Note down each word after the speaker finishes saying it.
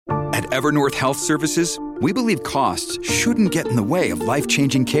At Evernorth Health Services, we believe costs shouldn't get in the way of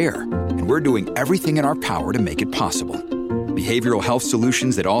life-changing care, and we're doing everything in our power to make it possible. Behavioral health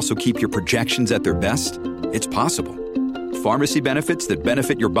solutions that also keep your projections at their best? It's possible. Pharmacy benefits that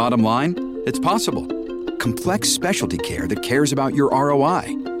benefit your bottom line? It's possible. Complex specialty care that cares about your ROI?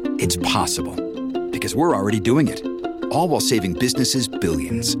 It's possible. Because we're already doing it. All while saving businesses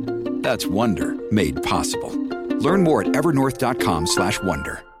billions. That's Wonder made possible. Learn more at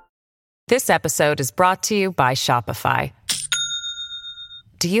evernorth.com/wonder. This episode is brought to you by Shopify.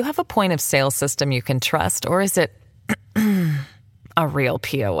 Do you have a point of sale system you can trust, or is it a real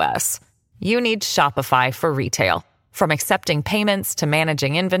POS? You need Shopify for retail. From accepting payments to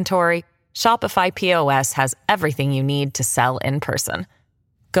managing inventory, Shopify POS has everything you need to sell in person.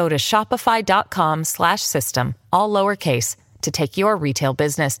 Go to shopify.com/system, all lowercase, to take your retail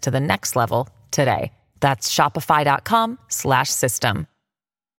business to the next level today. That's shopify.com/system.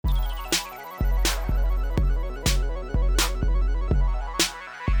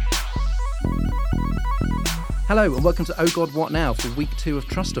 Hello and welcome to Oh God What Now for week 2 of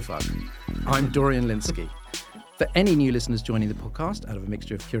Trustafug. I'm Dorian Linsky. For any new listeners joining the podcast, out of a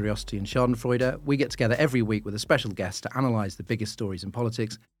mixture of curiosity and schadenfreude, we get together every week with a special guest to analyse the biggest stories in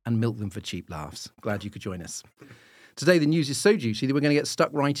politics and milk them for cheap laughs. Glad you could join us. Today the news is so juicy that we're going to get stuck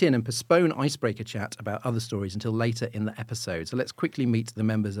right in and postpone icebreaker chat about other stories until later in the episode. So let's quickly meet the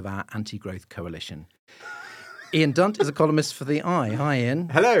members of our anti-growth coalition. Ian Dunt is a columnist for The Eye. Hi, Ian.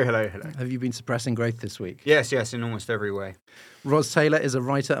 Hello. Have you been suppressing growth this week? Yes, in almost every way. Ros Taylor is a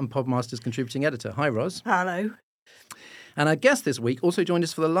writer and Podmaster's contributing editor. Hi, Ros. Hello. And our guest this week also joined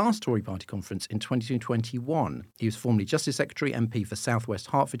us for the last Tory party conference in 2021. He was formerly Justice Secretary, MP for South West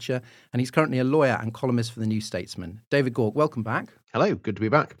Hertfordshire, and he's currently a lawyer and columnist for The New Statesman. David Gork, welcome back. Hello, good to be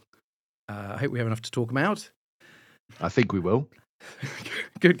back. I hope we have enough to talk about. I think we will.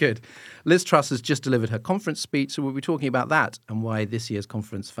 Good. Liz Truss has just delivered her conference speech, so we'll be talking about that and why this year's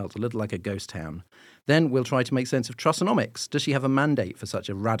conference felt a little like a ghost town. Then we'll try to make sense of Trussonomics. Does she have a mandate for such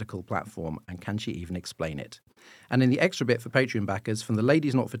a radical platform, and can she even explain it? And in the extra bit for Patreon backers, from the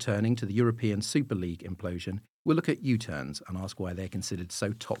ladies not for turning to the European Super League implosion, we'll look at U-turns and ask why they're considered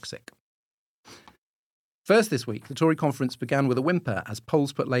so toxic. First this week, the Tory conference began with a whimper as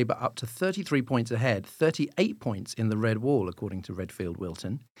polls put Labour up to 33 points ahead, 38 points in the red wall, according to Redfield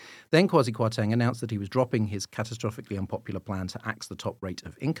Wilton. Then Kwasi Kwarteng announced that he was dropping his catastrophically unpopular plan to axe the top rate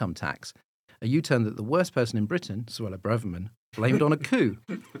of income tax, a U-turn that the worst person in Britain, Suella Braverman, blamed on a coup.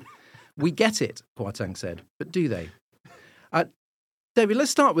 We get it, Kwarteng said, but do they? David,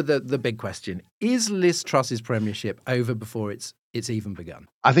 let's start with the big question. Is Liz Truss's premiership over before it's even begun?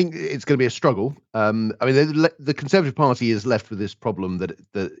 I think it's going to be a struggle. The Conservative Party is left with this problem that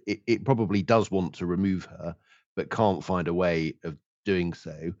it probably does want to remove her, but can't find a way of doing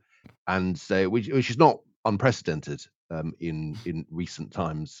so, and so which is not unprecedented in recent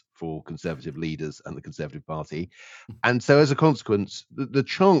times for Conservative leaders and the Conservative Party, and so as a consequence, the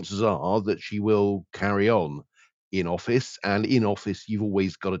chances are that she will carry on in office, and in office you've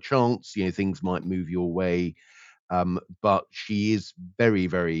always got a chance. Things might move your way. But she is very,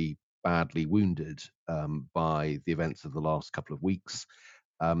 very badly wounded by the events of the last couple of weeks.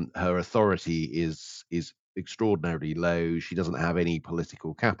 Her authority is extraordinarily low. She doesn't have any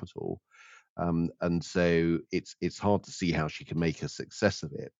political capital, and so it's hard to see how she can make a success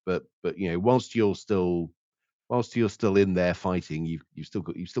of it. But whilst you're still in there fighting, you've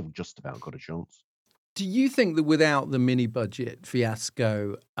still just about got a chance. Do you think that without the mini-budget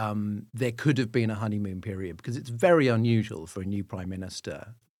fiasco, there could have been a honeymoon period? Because it's very unusual for a new Prime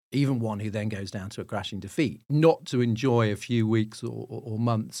Minister, even one who then goes down to a crashing defeat, not to enjoy a few weeks or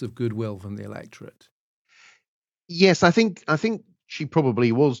months of goodwill from the electorate. Yes, I think she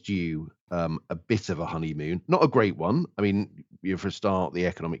probably was due a bit of a honeymoon. Not a great one. I mean, for a start, the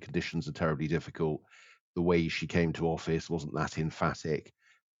economic conditions are terribly difficult. The way she came to office wasn't that emphatic.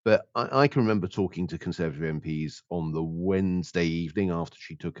 But I can remember talking to Conservative MPs on the Wednesday evening after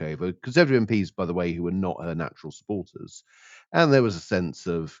she took over. Conservative MPs, by the way, who were not her natural supporters. And there was a sense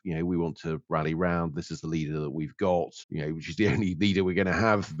of, we want to rally round. This is the leader that we've got, which is the only leader we're going to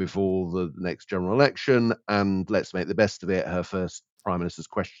have before the next general election. And let's make the best of it. Her first Prime Minister's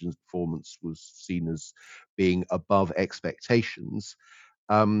Questions performance was seen as being above expectations.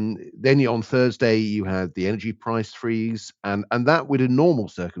 Then on Thursday, you had the energy price freeze, and that would, in normal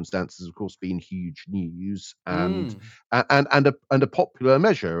circumstances, of course, been huge news and a popular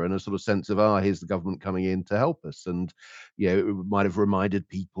measure and a sort of sense of, here's the government coming in to help us. And, it might have reminded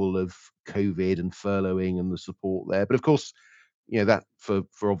people of COVID and furloughing and the support there. But of course, that for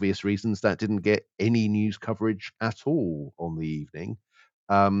obvious reasons, that didn't get any news coverage at all on the evening.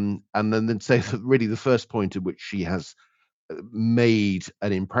 And then say that really the first point at which she has made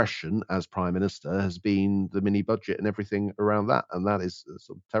an impression as Prime Minister has been the mini budget and everything around that. And that is a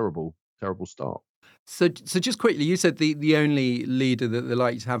sort of terrible, terrible start. So just quickly, you said the only leader that they're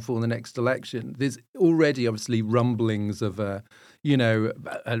likely to have for the next election. There's already obviously rumblings of a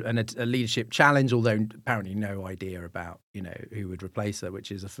leadership challenge, although apparently no idea about, who would replace her,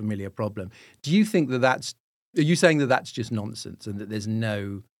 which is a familiar problem. Do you think are you saying that that's just nonsense and that there's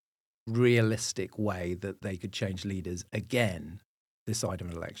no realistic way that they could change leaders again this side of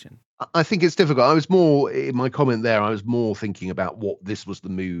an election? I think it's difficult. I was more in my comment there. I was more thinking about what this was the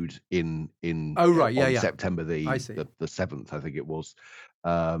mood in September the 7th, I think it was.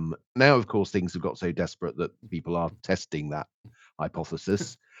 Now, of course, things have got so desperate that people are testing that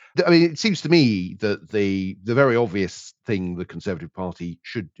hypothesis. I mean, it seems to me that the very obvious thing the Conservative Party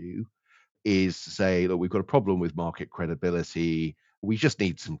should do is to say, look, we've got a problem with market credibility. We just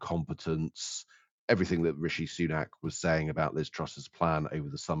need some competence. Everything that Rishi Sunak was saying about Liz Truss's plan over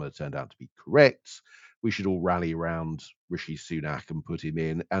the summer turned out to be correct. We should all rally around Rishi Sunak and put him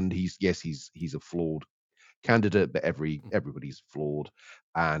in. And he's a flawed candidate, but everybody's flawed,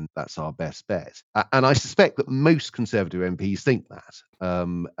 and that's our best bet. And I suspect that most Conservative MPs think that.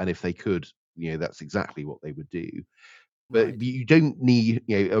 And if they could, that's exactly what they would do. But right. You don't need,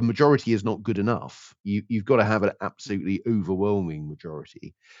 a majority is not good enough. You've got to have an absolutely overwhelming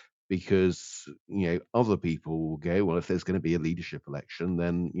majority, because, other people will go, well, if there's going to be a leadership election,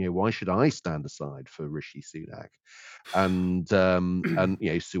 then, why should I stand aside for Rishi Sunak? And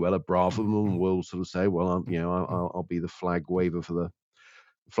Suella Braverman will sort of say, well, I'll be the flag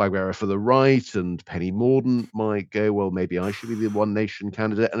bearer for the right. And Penny Mordaunt might go, well, maybe I should be the One Nation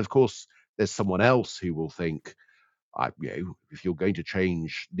candidate. And of course, there's someone else who will think, if you're going to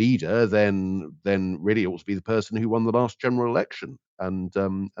change leader, then really it ought to be the person who won the last general election, and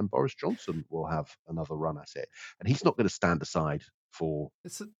Boris Johnson will have another run at it, and he's not going to stand aside for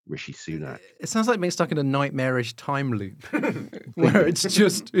Rishi Sunak. It sounds like being stuck in a nightmarish time loop where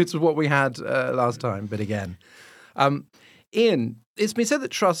it's what we had last time, but again. Ian, it's been said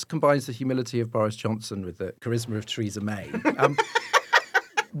that Truss combines the humility of Boris Johnson with the charisma of Theresa May.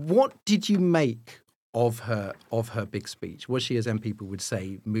 What did you make of her big speech? Was she, as people would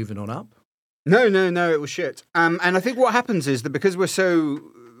say, moving on up? No, it was shit. And I think what happens is that because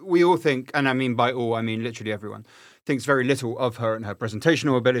we all think, and I mean by all, I mean literally everyone, thinks very little of her and her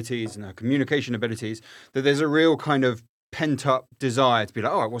presentational abilities and her communication abilities, that there's a real kind of pent-up desire to be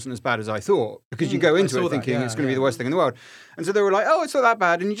like, oh, it wasn't as bad as I thought. Because you go into it thinking it's going to be the worst thing in the world. And so they were like, oh, it's not that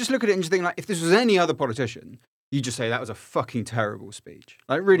bad. And you just look at it and you think, like, if this was any other politician, you just say that was a fucking terrible speech.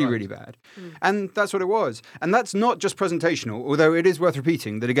 Like, really, really bad. And that's what it was. And that's not just presentational, although it is worth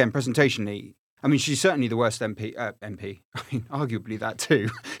repeating that, again, presentationally, I mean, she's certainly the worst MP. I mean, arguably that too,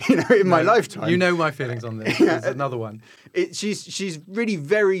 in my lifetime. You know my feelings on this. There's another one. She's really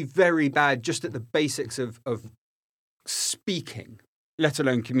very, very bad just at the basics of speaking, let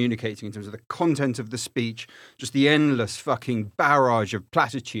alone communicating in terms of the content of the speech, just the endless fucking barrage of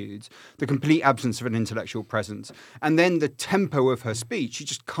platitudes, the complete absence of an intellectual presence, and then the tempo of her speech. She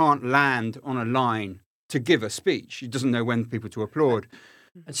just can't land on a line to give a speech. She doesn't know when people to applaud.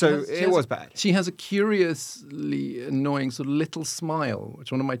 So it was bad. She has a curiously annoying sort of little smile,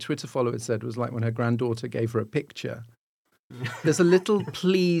 which one of my Twitter followers said was like when her granddaughter gave her a picture. There's a little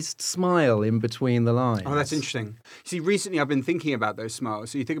pleased smile in between the lines. Oh, that's interesting. See, recently I've been thinking about those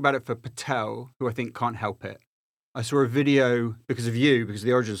smiles. So you think about it for Patel, who I think can't help it. I saw a video because of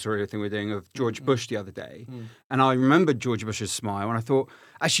the origin story thing we're doing of George Bush the other day. And I remembered George Bush's smile and I thought,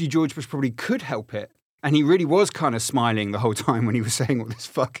 actually, George Bush probably could help it. And he really was kind of smiling the whole time when he was saying all this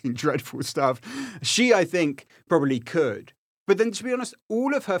fucking dreadful stuff. She, I think, probably could. But then, to be honest,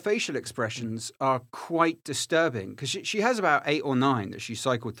 all of her facial expressions are quite disturbing because she has about 8 or 9 that she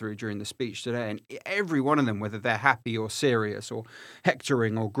cycled through during the speech today. And every one of them, whether they're happy or serious or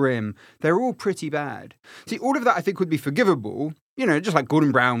hectoring or grim, they're all pretty bad. See, all of that I think would be forgivable, just like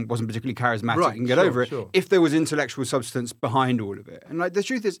Gordon Brown wasn't particularly charismatic and get over it, if there was intellectual substance behind all of it. And like the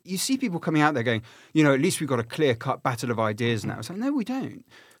truth is, you see people coming out there going, at least we've got a clear-cut battle of ideas now. It's like, no, we don't.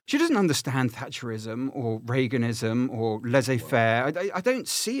 She doesn't understand Thatcherism or Reaganism or laissez-faire. I don't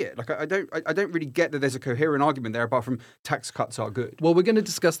see it. Like I don't really get that there's a coherent argument there apart from tax cuts are good. Well, we're going to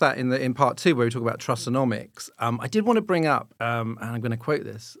discuss that in part 2 where we talk about Trussonomics. I did want to bring up, and I'm going to quote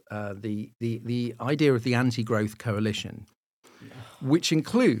this, the idea of the anti-growth coalition, which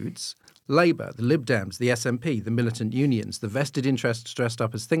includes Labour, the Lib Dems, the SNP, the militant unions, the vested interests dressed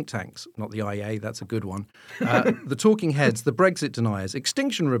up as think tanks, not the IA, that's a good one, the talking heads, the Brexit deniers,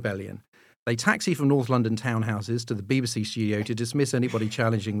 Extinction Rebellion, They taxi from North London townhouses to the BBC studio to dismiss anybody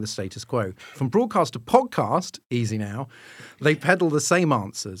challenging the status quo. From broadcast to podcast, easy now, they peddle the same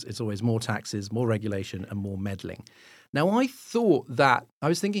answers. It's always more taxes, more regulation, and more meddling. Now, I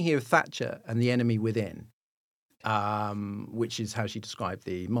was thinking here of Thatcher and the enemy within, which is how she described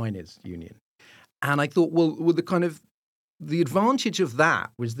the miners' union. And I thought, well, the advantage of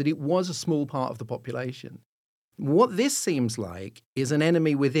that was that it was a small part of the population. What this seems like is an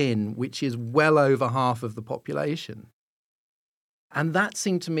enemy within, which is well over half of the population. And that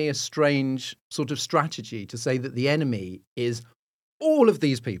seemed to me a strange sort of strategy to say that the enemy is all of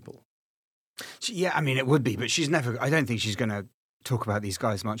these people. Yeah, I mean, it would be, but I don't think she's going to talk about these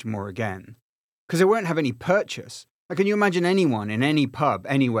guys much more again. Because they won't have any purchase. Like, can you imagine anyone in any pub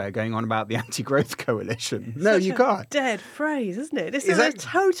anywhere going on about the anti-growth coalition? No, you can't. Dead phrase, isn't it? This is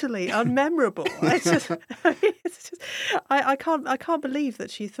totally unmemorable. I can't believe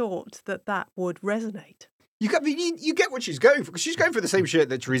that she thought that would resonate. You get what she's going for, because she's going for the same shit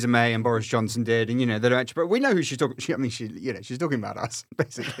that Theresa May and Boris Johnson did, and they don't actually. But we know who she's talking. She's talking about us,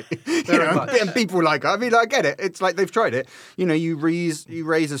 basically. And people like her. I mean, I get it. It's like they've tried it. You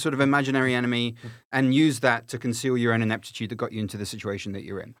raise a sort of imaginary enemy and use that to conceal your own ineptitude that got you into the situation that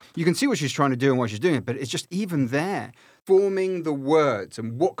you're in. You can see what she's trying to do and why she's doing it, but it's just even there. Forming the words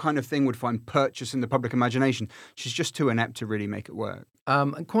and what kind of thing would find purchase in the public imagination. She's just too inept to really make it work.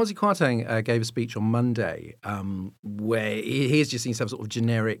 Kwasi Kwarteng gave a speech on Monday where he just seems to have sort of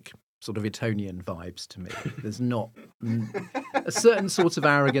generic sort of Etonian vibes to me. There's not a certain sort of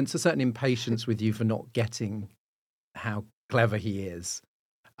arrogance, a certain impatience with you for not getting how clever he is.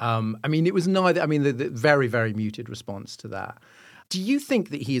 It was neither. The very, very muted response to that. Do you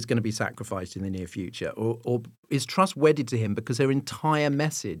think that he is going to be sacrificed in the near future, or is Truss wedded to him because her entire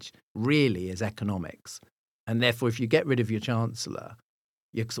message really is economics? And therefore, if you get rid of your Chancellor,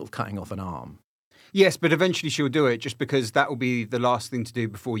 you're sort of cutting off an arm. Yes, but eventually she'll do it just because that will be the last thing to do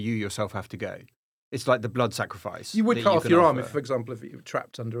before you yourself have to go. It's like the blood sacrifice. You would cut off your arm, if, for example, if you were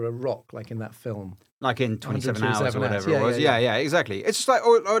trapped under a rock, like in that film. Like in 27 hours or whatever it was. Yeah, exactly. It's just like,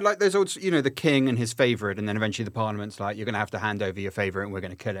 or like those old, the king and his favourite, and then eventually the parliament's like, you're going to have to hand over your favourite and we're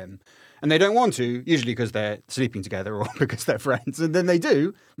going to kill him. And they don't want to, usually because they're sleeping together or because they're friends. And then they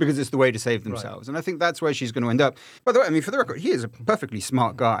do, because it's the way to save themselves. Right. And I think that's where she's going to end up. By the way, for the record, he is a perfectly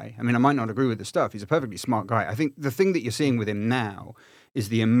smart guy. I might not agree with the stuff. He's a perfectly smart guy. I think the thing that you're seeing with him now is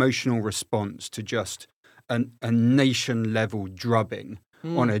the emotional response to just a nation-level drubbing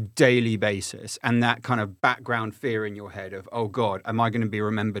on a daily basis, and that kind of background fear in your head of, oh God, am I going to be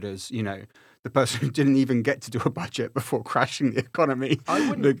remembered as, the person who didn't even get to do a budget before crashing the economy? I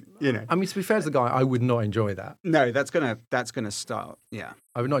wouldn't, to be fair to the guy, I would not enjoy that. No, that's gonna start. Yeah,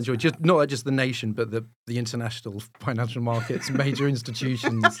 I would not enjoy not just the nation, but the international financial markets, major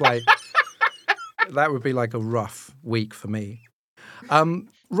institutions. Like that would be like a rough week for me.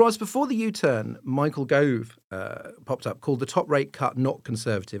 Ros, before the U-turn, Michael Gove popped up, called the top rate cut not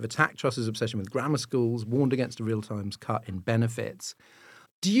conservative, attacked Truss's obsession with grammar schools, warned against a real-time cut in benefits.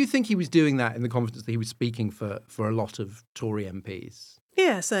 Do you think he was doing that in the confidence that he was speaking for a lot of Tory MPs?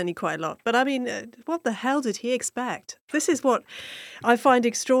 Yeah, certainly quite a lot. But what the hell did he expect? This is what I find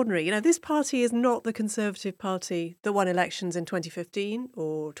extraordinary. This party is not the Conservative Party that won elections in 2015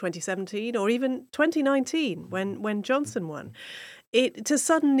 or 2017 or even 2019 when Johnson won. To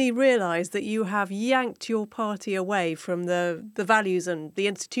suddenly realise that you have yanked your party away from the values and the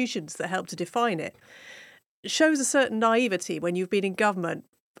institutions that help to define it shows a certain naivety when you've been in government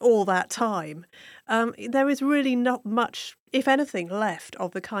all that time. There is really not much, if anything, left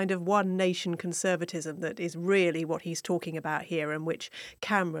of the kind of one nation conservatism that is really what he's talking about here, and which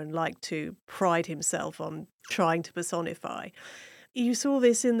Cameron liked to pride himself on trying to personify. You saw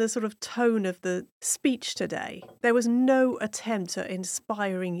this in the sort of tone of the speech today. There was no attempt at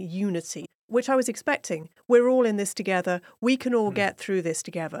inspiring unity, which I was expecting. We're all in this together. We can all get through this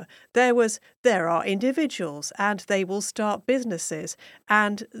together. There are individuals, and they will start businesses,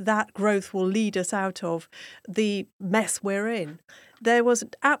 and that growth will lead us out of the mess we're in. There was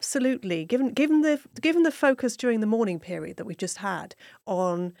absolutely, given the focus during the morning period that we just had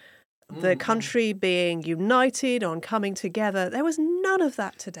on the country being united, on coming together, there was none of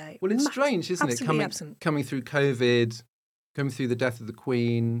that today. Well, it's strange, isn't it? Coming through COVID, coming through the death of the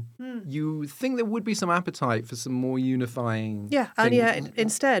Queen, you think there would be some appetite for some more unifying. Yeah, and yet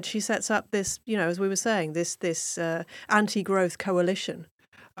instead she sets up this, as we were saying, this anti-growth coalition.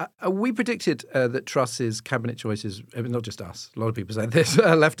 We predicted that Truss's cabinet choices, I mean, not just us, a lot of people said this,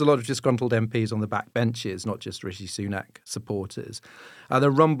 left a lot of disgruntled MPs on the back benches, not just Rishi Sunak supporters. There are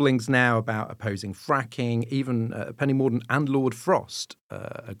rumblings now about opposing fracking. Even Penny Mordaunt and Lord Frost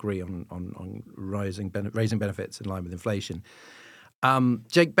agree on raising benefits in line with inflation.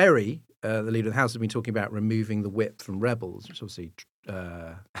 Jake Berry, the leader of the House, has been talking about removing the whip from rebels, which obviously,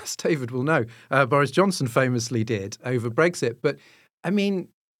 as David will know, Boris Johnson famously did over Brexit. But, I mean,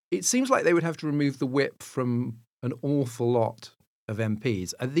 it seems like they would have to remove the whip from an awful lot of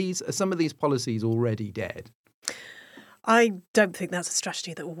MPs. Are some of these policies already dead? I don't think that's a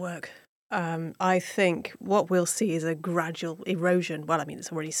strategy that will work. I think what we'll see is a gradual erosion. Well, I mean,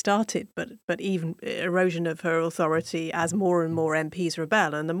 it's already started, but even erosion of her authority as more and more MPs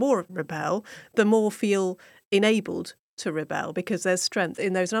rebel. And the more rebel, the more feel enabled to rebel because there's strength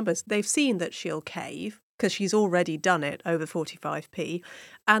in those numbers. They've seen that she'll cave because she's already done it over 45p,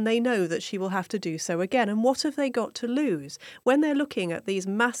 and they know that she will have to do so again. And what have they got to lose? When they're looking at these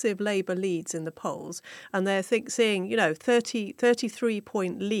massive Labour leads in the polls and they're seeing,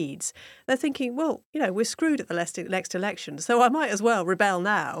 33-point leads, they're thinking, well, we're screwed at the next election, so I might as well rebel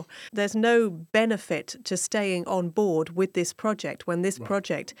now. There's no benefit to staying on board with this project when this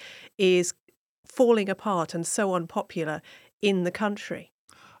project is falling apart and so unpopular in the country.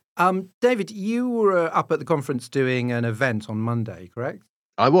 David, you were up at the conference doing an event on Monday, correct?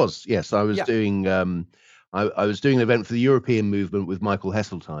 I was, yes. I was doing I was doing an event for the European movement with Michael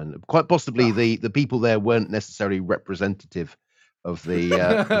Heseltine. Quite possibly the people there weren't necessarily representative of the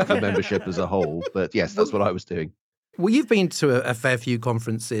membership as a whole, but yes, that's what I was doing. Well, you've been to a fair few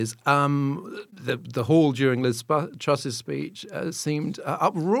conferences. The hall during Liz Truss's speech seemed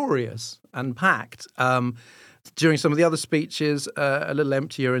uproarious and packed. During some of the other speeches, a little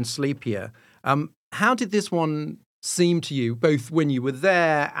emptier and sleepier. How did this one seem to you, both when you were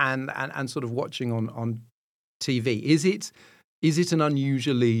there and sort of watching on TV? Is it an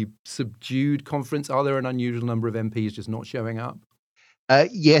unusually subdued conference? Are there an unusual number of MPs just not showing up?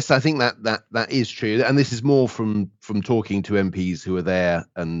 Yes, I think that is true, and this is more from talking to MPs who are there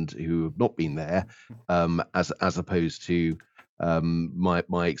and who have not been there, as opposed to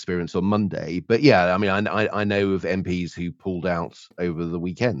my experience on Monday. But yeah, I mean, I know of MPs who pulled out over the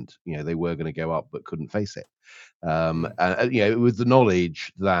weekend. They were going to go up but couldn't face it, and with the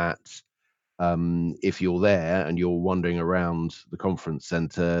knowledge that if you're there and you're wandering around the conference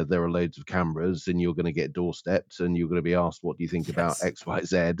centre, there are loads of cameras, and you're going to get doorstepped, and you're going to be asked, "What do you think about X, Y,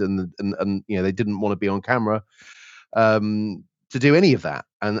 Z?" And they didn't want to be on camera to do any of that,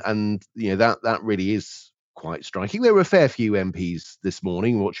 and that really is quite striking. There were a fair few MPs this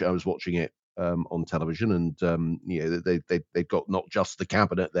morning. I was watching it on television, and they've got not just the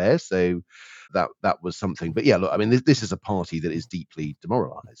cabinet there, so that was something. But yeah, look, I mean, this is a party that is deeply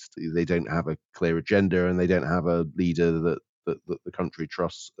demoralised. They don't have a clear agenda, and they don't have a leader that the country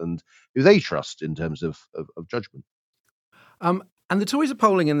trusts and who they trust in terms of judgment. And the Tories are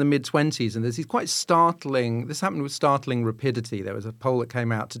polling in the mid-20s, and there's these quite startling. This happened with startling rapidity. There was a poll that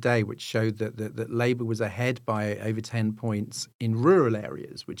came out today which showed that Labour was ahead by over 10 points in rural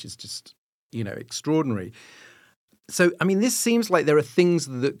areas, which is just extraordinary. So, I mean, this seems like there are things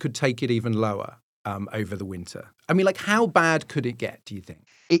that could take it even lower over the winter. I mean, like, how bad could it get, do you think?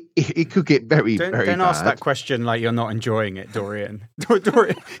 It could get very bad. Don't ask that question like you're not enjoying it, Dorian.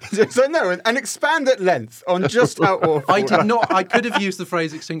 Dorian, so no, and expand at length on just how awful. I did not. I could have used the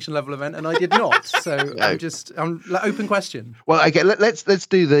phrase extinction level event, and I did not. So I'm open question. Well, okay, let's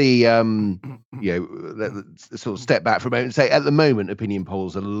do the let's sort of step back for a moment and say at the moment opinion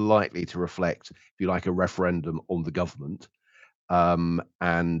polls are likely to reflect, if you like, a referendum on the government,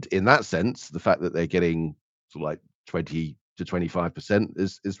 and in that sense, the fact that they're getting sort of like 20 to 25%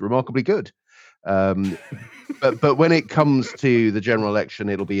 is remarkably good. But when it comes to the general election,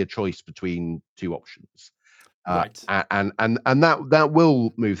 it'll be a choice between two options, right? And that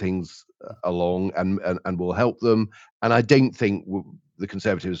will move things along and will help them. And I don't think the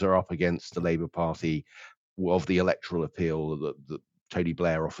Conservatives are up against the Labour Party of the electoral appeal that Tony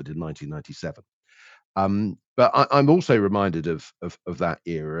Blair offered in 1997. But I'm also reminded of that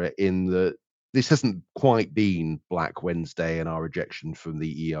era in that this hasn't quite been Black Wednesday and our ejection from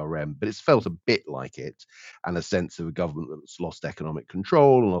the ERM, but it's felt a bit like it, and a sense of a government that's lost economic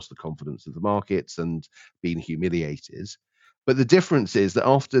control and lost the confidence of the markets and been humiliated. But the difference is that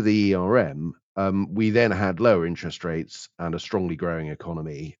after the ERM, we then had lower interest rates and a strongly growing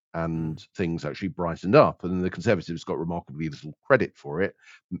economy, and things actually brightened up. And the Conservatives got remarkably little credit for it,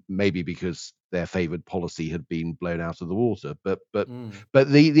 maybe because their favoured policy had been blown out of the water. But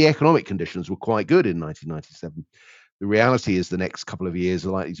the economic conditions were quite good in 1997. The reality is the next couple of years are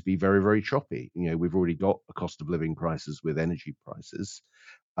likely to be very, very choppy. We've already got a cost of living crisis with energy prices.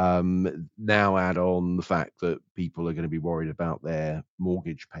 Now add on the fact that people are going to be worried about their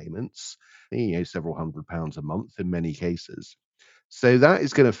mortgage payments, several £100 a month in many cases. So that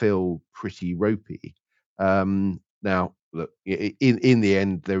is going to feel pretty ropey. Now, look, in the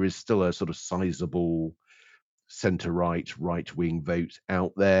end, there is still a sort of sizable centre-right, right-wing vote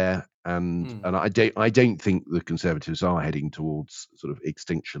out there, and I don't think the Conservatives are heading towards sort of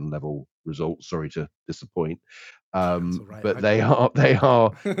extinction level results. Sorry to disappoint, right. but they are they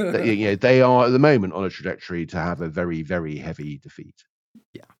are at the moment on a trajectory to have a very, very heavy defeat.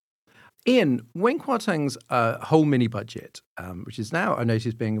 Yeah. Ian, Wen Kwarteng's whole mini budget, which is now, I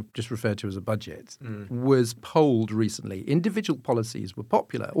notice, being just referred to as a budget, was polled recently. Individual policies were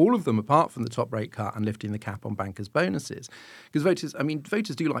popular, all of them apart from the top rate cut and lifting the cap on bankers' bonuses. Because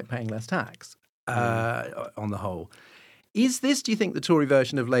voters do like paying less tax on the whole. Is this, do you think, the Tory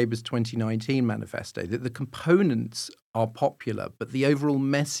version of Labour's 2019 manifesto, that the components are popular, but the overall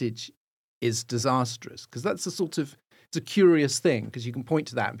message is disastrous? Because that's it's a curious thing, because you can point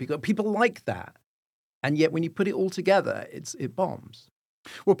to that and people like that. And yet when you put it all together, it bombs.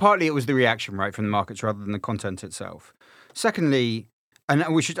 Well, partly it was the reaction, right, from the markets rather than the content itself. Secondly, and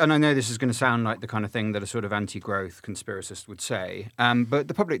I know this is going to sound like the kind of thing that a sort of anti-growth conspiracist would say, but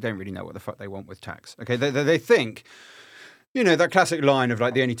the public don't really know what the fuck they want with tax. Okay, they think, that classic line of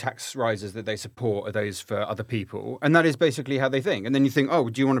like the only tax rises that they support are those for other people. And that is basically how they think. And then you think, oh,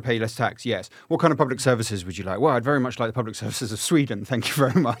 do you want to pay less tax? Yes. What kind of public services would you like? Well, I'd very much like the public services of Sweden. Thank you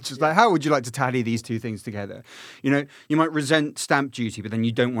very much. It's like, how would you like to tally these two things together? You might resent stamp duty, but then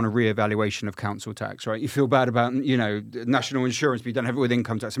you don't want a re-evaluation of council tax, right? You feel bad about, national insurance, but you don't have it with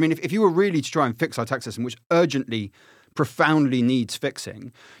income tax. I mean, if you were really to try and fix our tax system, which urgently profoundly needs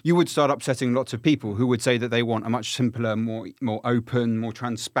fixing, you would start upsetting lots of people who would say that they want a much simpler, more open, more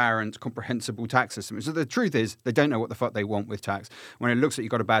transparent, comprehensible tax system. So the truth is, they don't know what the fuck they want with tax. When it looks like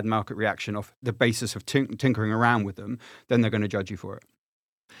you've got a bad market reaction off the basis of tinkering around with them, then they're going to judge you for it.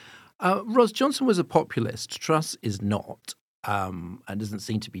 Ros, Johnson was a populist. Truss is not, and doesn't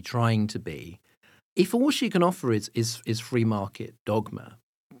seem to be trying to be. If all she can offer is free market dogma,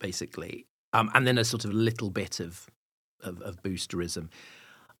 basically, and then a sort of little bit of boosterism,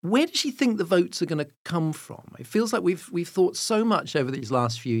 where does she think the votes are going to come from? It feels like we've thought so much over these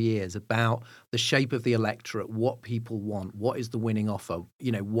last few years about the shape of the electorate, what people want, what is the winning offer.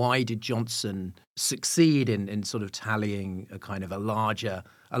 Why did Johnson succeed in sort of tallying a kind of a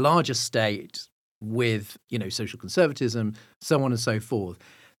larger state with social conservatism, so on and so forth.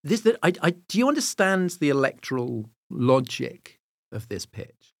 Do you understand the electoral logic of this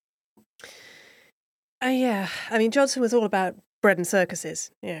pitch? Yeah. I mean, Johnson was all about bread and circuses.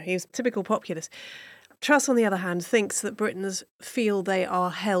 He was typical populist. Truss, on the other hand, thinks that Britons feel they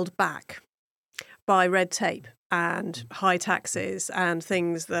are held back by red tape and high taxes and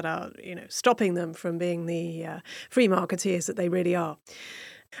things that are, stopping them from being the free marketeers that they really are.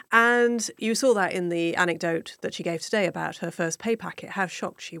 And you saw that in the anecdote that she gave today about her first pay packet, how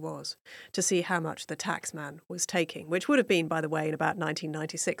shocked she was to see how much the tax man was taking, which would have been, by the way, in about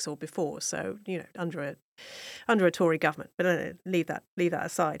 1996 or before. So, under a Tory government. But leave that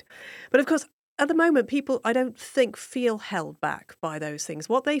aside. But of course, at the moment, people, I don't think, feel held back by those things.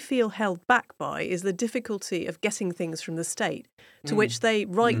 What they feel held back by is the difficulty of getting things from the state to which they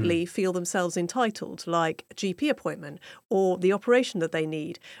rightly feel themselves entitled, like a GP appointment or the operation that they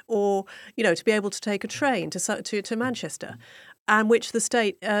need, or, to be able to take a train to Manchester, and which the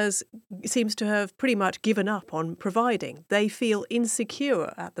state seems to have pretty much given up on providing. They feel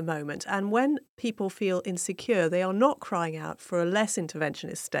insecure at the moment. And when people feel insecure, they are not crying out for a less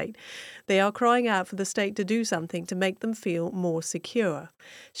interventionist state. They are crying out for the state to do something to make them feel more secure.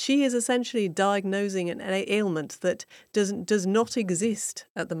 She is essentially diagnosing an ailment that does not exist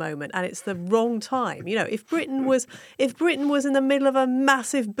at the moment, and it's the wrong time. If Britain was in the middle of a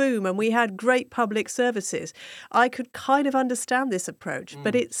massive boom and we had great public services, I could kind of understand this approach,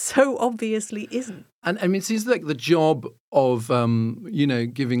 but it so obviously isn't. And I mean, it seems like the job of,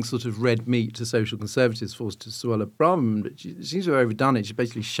 giving sort of red meat to social conservatives falls to Suella Braverman, but she seems to have overdone it. She's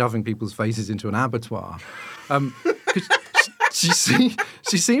basically shoving people's faces into an abattoir. She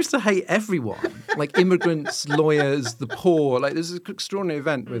seems to hate everyone, like immigrants, lawyers, the poor. Like there's an extraordinary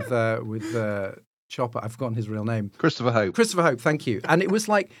event with Chopper. I've forgotten his real name. Christopher Hope. Christopher Hope, thank you. And it was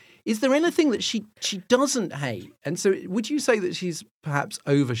like, is there anything that she doesn't hate? And so would you say that she's perhaps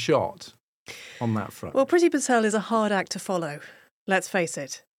overshot on that front? Well, Priti Patel is a hard act to follow. Let's face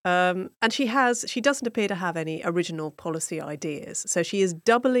it. And she doesn't appear to have any original policy ideas. So she is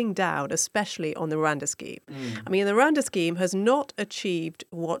doubling down, especially on the Rwanda scheme. I mean, the Rwanda scheme has not achieved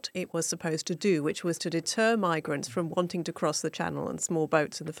what it was supposed to do, which was to deter migrants from wanting to cross the channel in small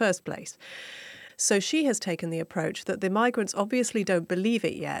boats in the first place. So she has taken the approach that the migrants obviously don't believe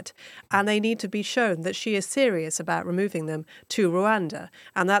it yet, and they need to be shown that she is serious about removing them to Rwanda.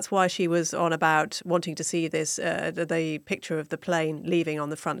 And that's why she was on about wanting to see this, the picture of the plane leaving on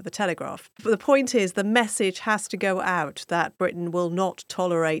the front of the Telegraph. But the point is, the message has to go out that Britain will not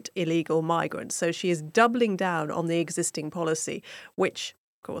tolerate illegal migrants. So she is doubling down on the existing policy, which,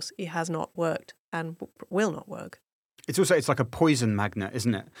 of course, it has not worked and will not work. It's like a poison magnet,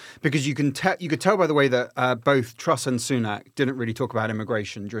 isn't it? Because you could tell by the way that both Truss and Sunak didn't really talk about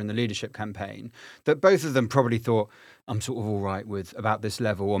immigration during the leadership campaign, that both of them probably thought, I'm sort of all right with about this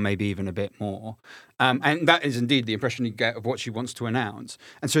level or maybe even a bit more. And that is indeed the impression you get of what she wants to announce.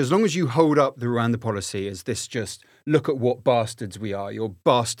 And so as long as you hold up the Rwanda policy as this just look at what bastards we are, your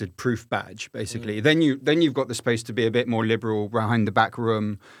bastard proof badge, basically, then you've got the space to be a bit more liberal behind the back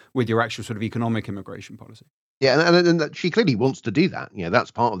room with your actual sort of economic immigration policy. Yeah, and she clearly wants to do that.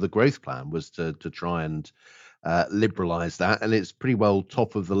 That's part of the growth plan, was to try and liberalise that, and it's pretty well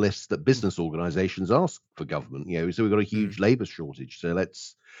top of the list that business organisations ask for government. So we've got a huge labour shortage, so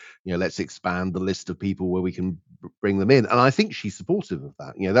let's expand the list of people where we can bring them in. And I think she's supportive of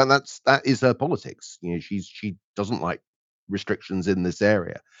that. That is her politics. She doesn't like restrictions in this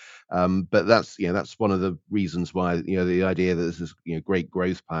area, but that's one of the reasons why the idea that this is great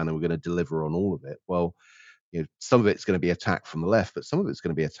growth plan and we're going to deliver on all of it. Well, some of it's going to be attacked from the left, but some of it's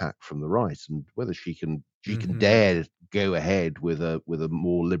going to be attacked from the right. And whether she can dare go ahead with a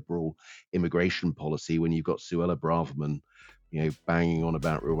more liberal immigration policy when you've got Suella Braverman, banging on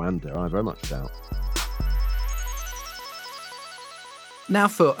about Rwanda, I very much doubt. Now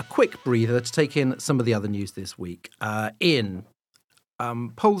for a quick breather to take in some of the other news this week.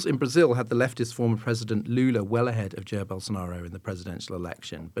 Polls in Brazil had the leftist former president Lula well ahead of Jair Bolsonaro in the presidential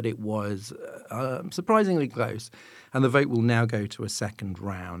election, but it was surprisingly close, and the vote will now go to a second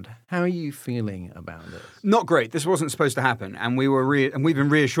round. How are you feeling about this? Not great. This wasn't supposed to happen, and we've been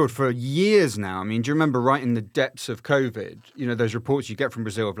reassured for years now. I mean, do you remember right in the depths of COVID, those reports you get from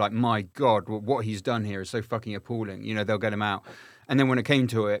Brazil of like, my God, what he's done here is so fucking appalling. They'll get him out. And then when it came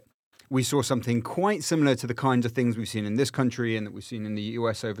to it, we saw something quite similar to the kinds of things we've seen in this country and that we've seen in the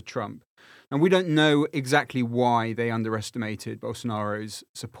US over Trump. And we don't know exactly why they underestimated Bolsonaro's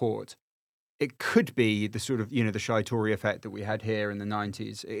support. It could be the sort of, the shy Tory effect that we had here in the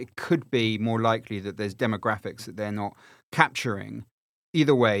 90s. It could be more likely that there's demographics that they're not capturing.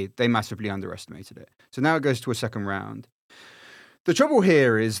 Either way, they massively underestimated it. So now it goes to a second round. The trouble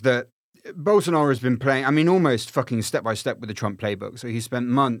here is that Bolsonaro has been playing, almost fucking step by step with the Trump playbook. So he spent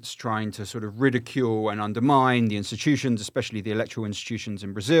months trying to sort of ridicule and undermine the institutions, especially the electoral institutions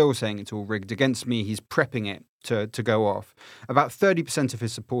in Brazil, saying it's all rigged against me. He's prepping it to go off. About 30% of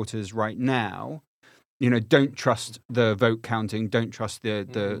his supporters right now, don't trust the vote counting, don't trust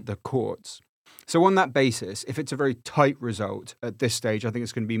the courts. So on that basis, if it's a very tight result at this stage, I think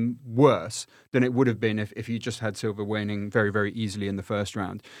it's going to be worse than it would have been if you just had Silva winning very, very easily in the first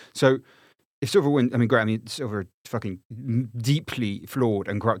round. So if Silva wins, Silva fucking deeply flawed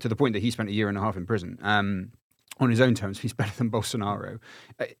and corrupt to the point that he spent a year and a half in prison. On his own terms, he's better than Bolsonaro.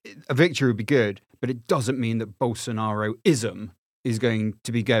 A victory would be good, but it doesn't mean that Bolsonaro-ism is going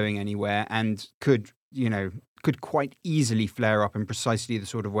to be going anywhere and could quite easily flare up in precisely the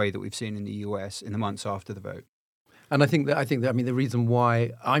sort of way that we've seen in the US in the months after the vote. And I think that the reason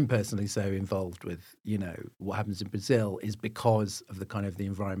why I'm personally so involved with, what happens in Brazil is because of the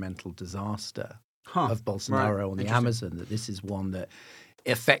environmental disaster of Bolsonaro on the Amazon, that this is one that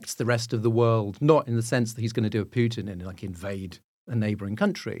affects the rest of the world, not in the sense that he's going to do a Putin and invade a neighbouring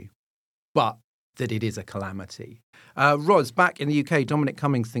country, but that it is a calamity. Ros, back in the UK, Dominic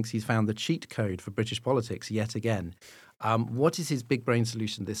Cummings thinks he's found the cheat code for British politics yet again. What is his big brain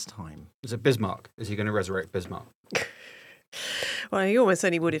solution this time? Is it Bismarck? Is he going to resurrect Bismarck? Well, he almost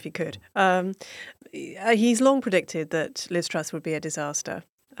certainly would if he could. He's long predicted that Liz Truss would be a disaster.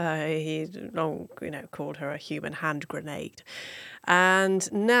 He long, called her a human hand grenade. And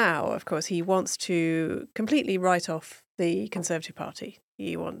now, of course, he wants to completely write off the Conservative Party.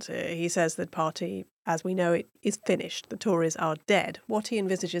 He says that party, as we know it, is finished. The Tories are dead. What he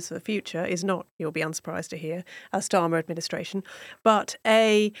envisages for the future is not, you'll be unsurprised to hear, a Starmer administration, but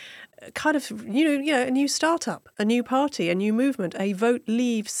a kind of, a new startup, a new party, a new movement, a Vote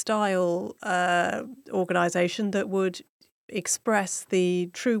Leave style organisation that would express the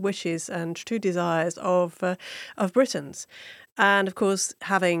true wishes and true desires of Britons. And of course,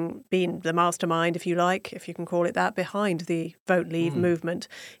 having been the mastermind, if you like, if you can call it that, behind the Vote Leave movement,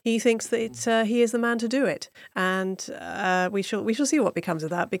 he thinks that he is the man to do it. And we shall see what becomes of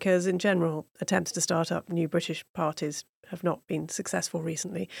that, because in general, attempts to start up new British parties have not been successful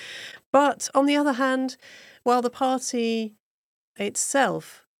recently. But on the other hand, while the party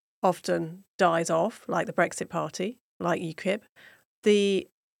itself often dies off, like the Brexit Party, like UKIP, the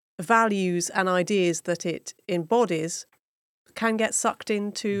values and ideas that it embodies can get sucked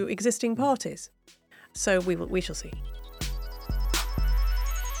into existing parties. So we shall see.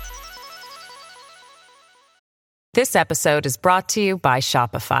 This episode is brought to you by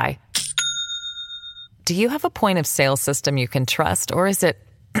Shopify. Do you have a point of sale system you can trust, or is it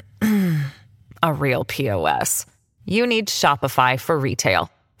a real POS? You need Shopify for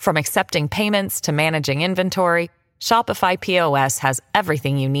retail. From accepting payments to managing inventory, Shopify POS has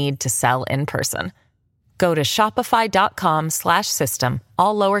everything you need to sell in person. Go to shopify.com/system,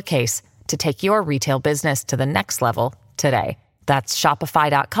 all lowercase, to take your retail business to the next level today. That's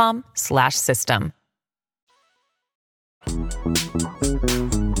shopify.com/system.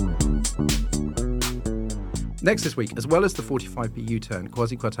 Next this week, as well as the 45p U-turn,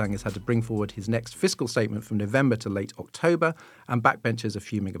 Kwasi Kwarteng has had to bring forward his next fiscal statement from November to late October, and backbenchers are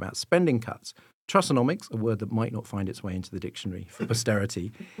fuming about spending cuts. Trussonomics, a word that might not find its way into the dictionary for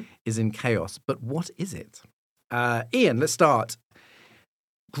posterity, is in chaos. But what is it? Ian, let's start.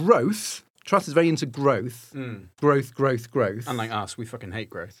 Growth. Truss is very into growth. Growth. Unlike us, we fucking hate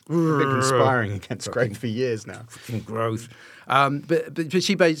growth. We've been conspiring against growth for years now. Fucking growth. But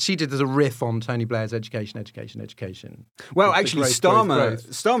she did as a riff on Tony Blair's education. Well, actually,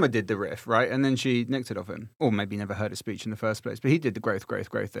 Starmer did the riff, right? And then she nicked it off him. Or maybe never heard a speech in the first place. But he did the growth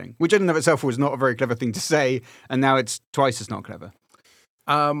thing, which in and of itself was not a very clever thing to say. And now it's twice as not clever.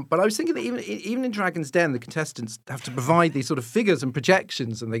 But I was thinking that even in Dragon's Den, the contestants have to provide these sort of figures and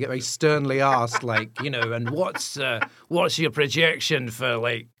projections, and they get very sternly asked, like, and what's your projection for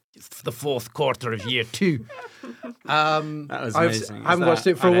the fourth quarter of year 2? That was amazing. I haven't watched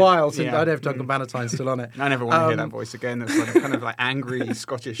it for a while, so I don't have Duncan Bannatyne still on it. I never want to hear that voice again. It's kind of like angry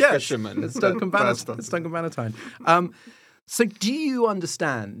Scottish fisherman. It's Duncan Bannatyne. So do you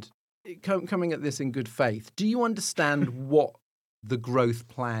understand, coming at this in good faith, do you understand what the growth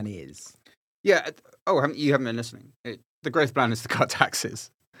plan is? Yeah. Oh, you haven't been listening. The growth plan is to cut taxes.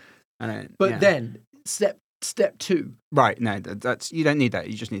 Then step 2. Right. No, that's you don't need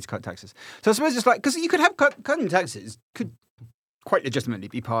that. You just need to cut taxes. So I suppose it's like, because you could have cutting taxes could quite legitimately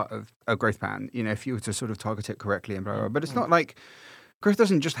be part of a growth plan, if you were to sort of target it correctly and blah, blah, blah. But it's not like growth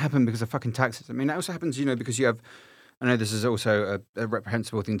doesn't just happen because of fucking taxes. I mean, that also happens, because you have, I know this is also a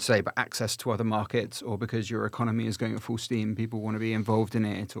reprehensible thing to say, but access to other markets, or because your economy is going at full steam, people want to be involved in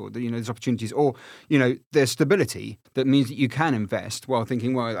it, or, there's opportunities, or, there's stability that means that you can invest while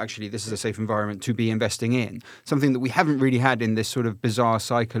thinking, well, actually, this is a safe environment to be investing in. Something that we haven't really had in this sort of bizarre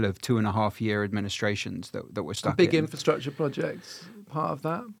cycle of 2.5-year administrations that we're stuck in. Big infrastructure projects, part of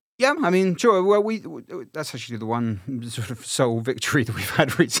that? Yeah, I mean, sure. Well, that's actually the one sort of sole victory that we've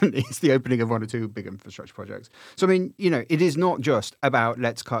had recently. It's the opening of 1 or 2 big infrastructure projects. So, I mean, it is not just about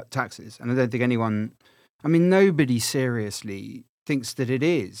let's cut taxes. And I don't think nobody seriously thinks that it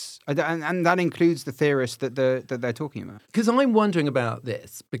is. And that includes the theorists that they're talking about. Because I'm wondering about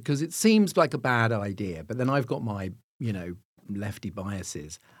this, because it seems like a bad idea, but then I've got my, lefty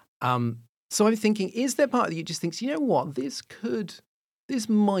biases. So I'm thinking, is there part of you just thinks, what, this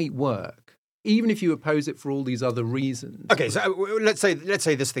might work, even if you oppose it for all these other reasons. Okay, so let's say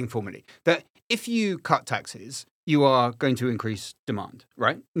this thing formally, that if you cut taxes, you are going to increase demand,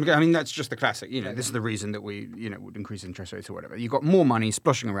 right? I mean, that's just the classic, this is the reason that we, would increase interest rates or whatever. You've got more money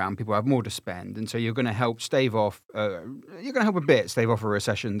sploshing around, people have more to spend, and so you're going to help stave off a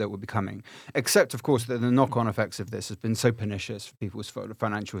recession that would be coming. Except, of course, that the knock-on effects of this has been so pernicious for people's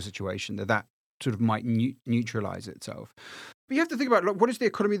financial situation that sort of might neutralize itself. But you have to think about, what is the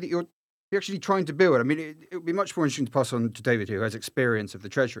economy that you're actually trying to build? I mean, it would be much more interesting to pass on to David, who has experience of the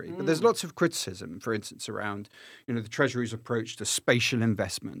Treasury. But there's lots of criticism, for instance, around, the Treasury's approach to spatial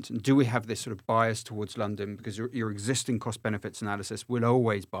investment. And do we have this sort of bias towards London? Because your existing cost-benefits analysis will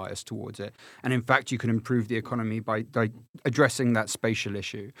always bias towards it. And in fact, you can improve the economy by addressing that spatial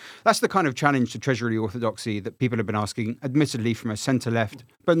issue. That's the kind of challenge to Treasury orthodoxy that people have been asking, admittedly from a centre-left,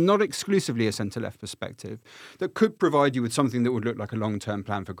 but not exclusively a centre-left perspective, that could provide you with something that would look like a long-term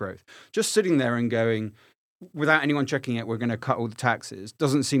plan for growth. Just sitting there and going, without anyone checking it, we're going to cut all the taxes,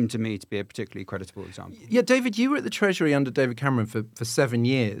 doesn't seem to me to be a particularly creditable example. Yeah, David, you were at the Treasury under David Cameron for 7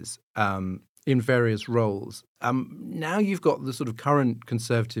 years in various roles. Now you've got the sort of current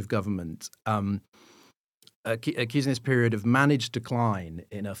Conservative government. accusing this period of managed decline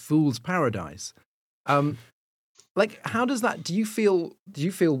in a fool's paradise. How does that? Do you feel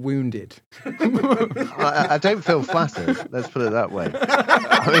wounded? I don't feel flattered. Let's put it that way.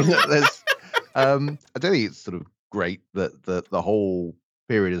 I mean, I don't think it's sort of great that the whole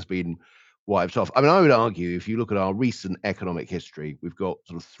period has been wiped off. I mean, I would argue if you look at our recent economic history, we've got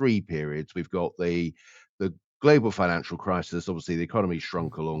sort of three periods. We've got the global financial crisis. Obviously, the economy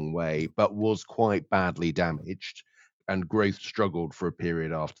shrunk a long way, but was quite badly damaged, and growth struggled for a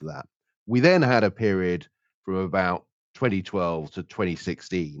period after that. We then had a period from about 2012 to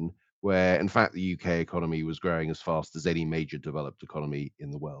 2016, where in fact the UK economy was growing as fast as any major developed economy in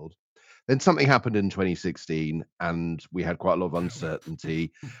the world. Then something happened in 2016, and we had quite a lot of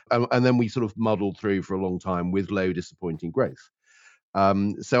uncertainty, and then we sort of muddled through for a long time with low, disappointing growth.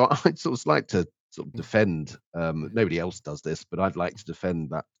 So I'd sort of like to sort of defend. Nobody else does this, but I'd like to defend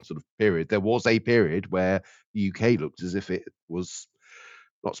that sort of period. There was a period where the UK looked as if it was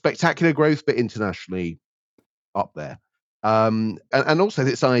not spectacular growth, but internationally up there. And also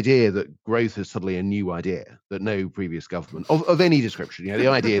this idea that growth is suddenly a new idea that no previous government of any description, the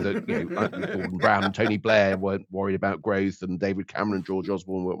idea that Gordon Brown and Tony Blair weren't worried about growth, and David Cameron and George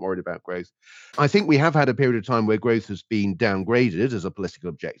Osborne weren't worried about growth. I think we have had a period of time where growth has been downgraded as a political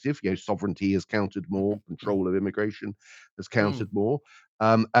objective. Sovereignty has counted more, control of immigration has counted more.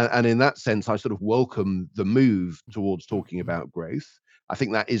 And in that sense, I sort of welcome the move towards talking about growth. I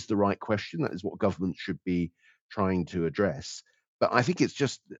think that is the right question. That is what government should be trying to address. But I think it's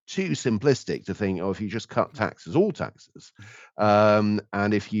just too simplistic to think, if you just cut taxes, all taxes, and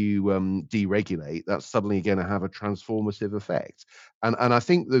if you deregulate, that's suddenly going to have a transformative effect. And I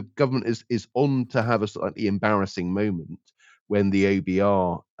think the government is on to have a slightly embarrassing moment when the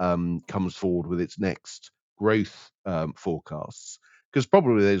OBR comes forward with its next growth forecasts, because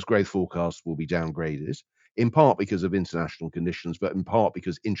probably those growth forecasts will be downgraded, in part because of international conditions, but in part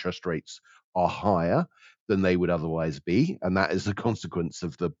because interest rates are higher than they would otherwise be, and that is a consequence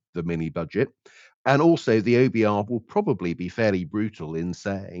of the mini budget. And also the OBR will probably be fairly brutal in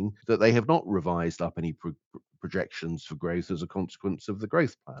saying that they have not revised up any projections for growth as a consequence of the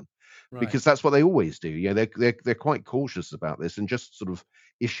growth plan, because that's what they always do. They're quite cautious about this, and just sort of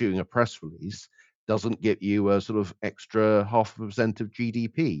issuing a press release doesn't get you a sort of extra 0.5% of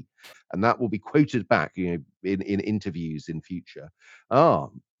GDP, and that will be quoted back, in interviews in future.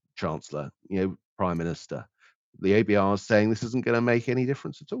 Chancellor, Prime Minister, the OBR is saying this isn't going to make any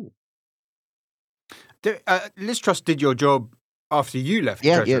difference at all. Liz Truss did your job after you left.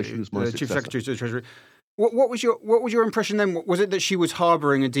 Yeah, Treasury, she was my Chief Secretary to the Treasury. What was your impression then? Was it that she was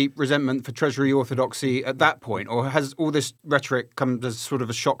harbouring a deep resentment for Treasury orthodoxy at that point, or has all this rhetoric come as sort of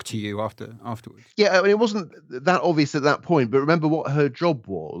a shock to you afterwards? Yeah, I mean, it wasn't that obvious at that point, but remember what her job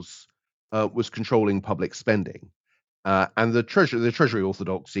was controlling public spending. And the Treasury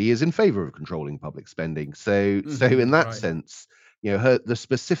orthodoxy is in favour of controlling public spending. So in that sense, the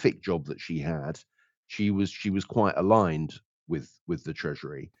specific job that she had, she was quite aligned with the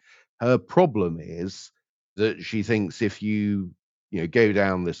Treasury. Her problem is that she thinks if you go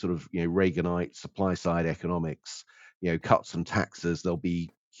down this sort of Reaganite supply side economics, cut some taxes, there'll be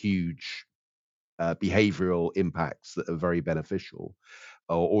huge behavioural impacts that are very beneficial.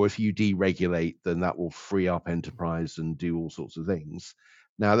 Or if you deregulate, then that will free up enterprise and do all sorts of things.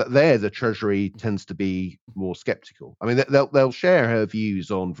 Now that the Treasury tends to be more sceptical. I mean, they'll share her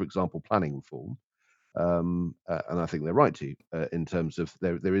views on, for example, planning reform, and I think they're right to, in terms of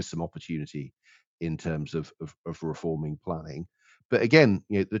there is some opportunity in terms of reforming planning. But again,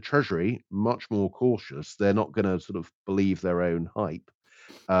 the Treasury much more cautious. They're not going to sort of believe their own hype.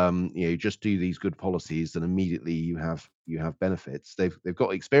 Just do these good policies, and immediately you have benefits. They've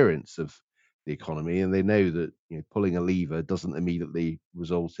got experience of the economy, and they know that pulling a lever doesn't immediately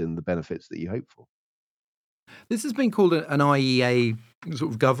result in the benefits that you hope for. This has been called an IEA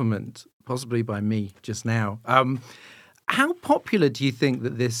sort of government, possibly by me just now. How popular do you think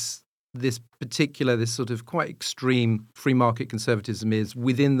that this sort of quite extreme free market conservatism is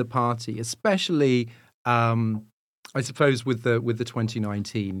within the party, especially I suppose with the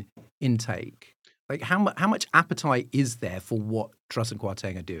 2019 intake? Like how much appetite is there for what Truss and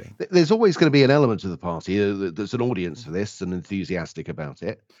Kwarteng are doing? There's always going to be an element of the party that's an audience for this and enthusiastic about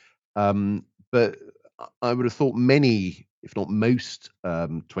it. But I would have thought many, if not most,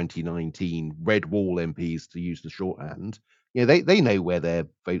 2019 Red Wall MPs, to use the shorthand, they know where their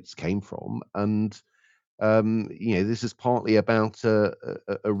votes came from, and this is partly about a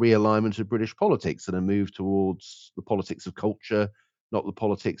realignment of British politics and a move towards the politics of culture, not the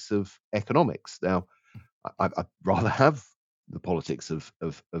politics of economics. Now, I'd rather have the politics of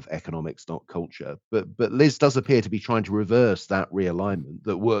economics, not culture. But Liz does appear to be trying to reverse that realignment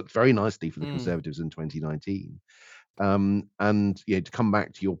that worked very nicely for the Conservatives in 2019. And to come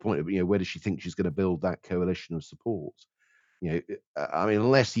back to your point of where does she think she's going to build that coalition of support? I mean,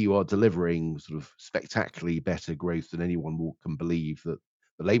 unless you are delivering sort of spectacularly better growth than anyone can believe that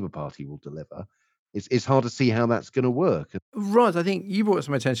the Labour Party will deliver, it's hard to see how that's going to work. Ros, I think you brought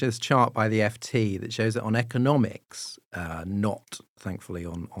some attention to this chart by the FT that shows that on economics, not thankfully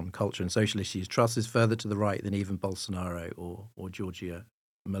on culture and social issues, Truss is further to the right than even Bolsonaro or Giorgia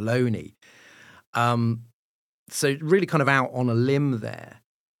Meloni. So really kind of out on a limb there.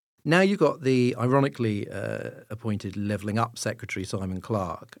 Now you've got the ironically appointed Levelling Up Secretary, Simon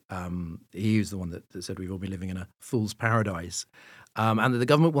Clarke. He was the one that said we've all been living in a fool's paradise, and that the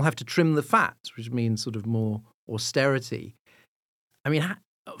government will have to trim the fat, which means sort of more austerity. I mean,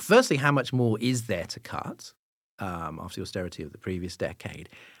 firstly, how much more is there to cut after the austerity of the previous decade?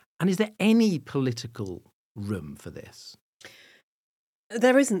 And is there any political room for this?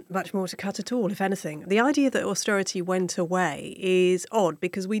 There isn't much more to cut at all, if anything. The idea that austerity went away is odd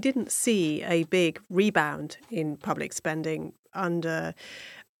because we didn't see a big rebound in public spending under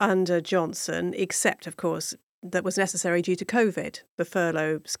Johnson, except, of course, that was necessary due to COVID, the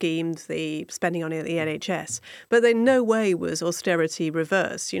furlough schemes, the spending on the NHS. But in no way was austerity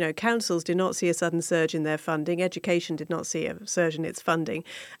reversed. Councils did not see a sudden surge in their funding. Education did not see a surge in its funding.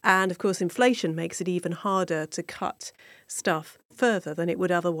 And, of course, inflation makes it even harder to cut stuff further than it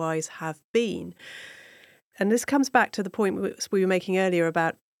would otherwise have been. And this comes back to the point we were making earlier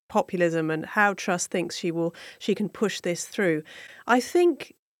about populism and how Truss thinks she can push this through. I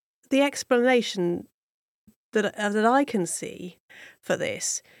think the explanation that I can see for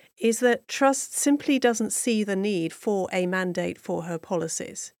this is that Truss simply doesn't see the need for a mandate for her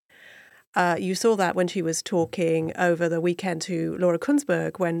policies. You saw that when she was talking over the weekend to Laura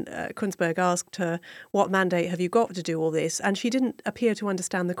Kuenssberg, when Kuenssberg asked her, what mandate have you got to do all this? And she didn't appear to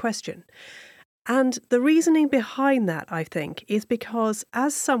understand the question. And the reasoning behind that, I think, is because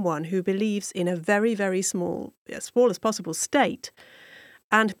as someone who believes in a very, very small as possible state,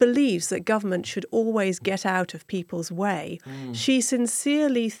 and believes that government should always get out of people's way, she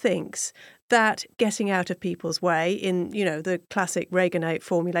sincerely thinks that getting out of people's way, in the classic Reaganite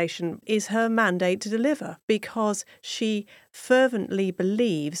formulation, is her mandate to deliver, because she fervently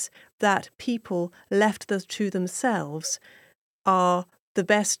believes that people left to themselves are the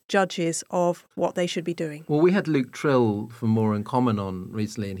best judges of what they should be doing. Well, we had Luke Trill from More in Common on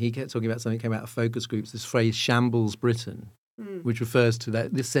recently, and he kept talking about something that came out of focus groups, this phrase "shambles Britain," which refers to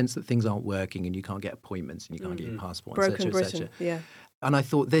this sense that things aren't working and you can't get appointments and you can't get your passport, Broken etc., Britain, etc. yeah. And I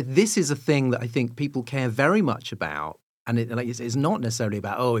thought that this is a thing that I think people care very much about. And it's not necessarily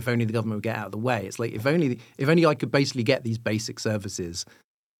about, if only the government would get out of the way. It's like, if only I could basically get these basic services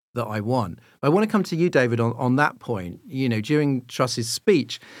that I want. But I want to come to you, David, on that point. During Truss's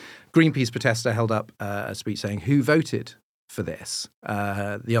speech, Greenpeace protester held up a speech saying, who voted for this?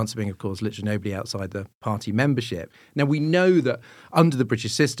 The answer being, of course, literally nobody outside the party membership. Now, we know that under the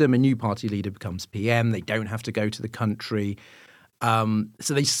British system, a new party leader becomes PM. They don't have to go to the country.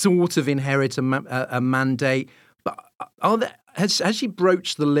 So they sort of inherit a mandate. But has she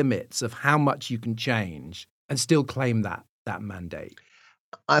broached the limits of how much you can change and still claim that mandate?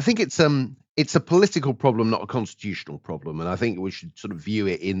 I think it's a political problem, not a constitutional problem, and I think we should sort of view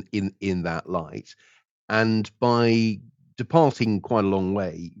it in that light. And by departing quite a long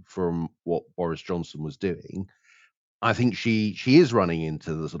way from what Boris Johnson was doing, I think she is running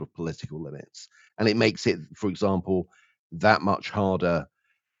into the sort of political limits, and it makes it, for example, that much harder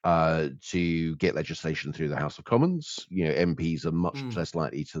to get legislation through the House of Commons. MPs are much less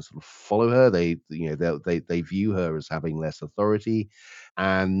likely to sort of follow her. They view her as having less authority,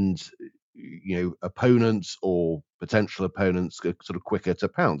 and opponents or potential opponents are sort of quicker to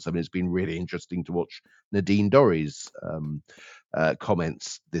pounce. I mean, it's been really interesting to watch Nadine Dorries'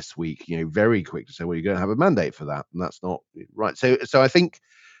 comments this week. Very quick to say, well, you're going to have a mandate for that, and that's not right. So I think,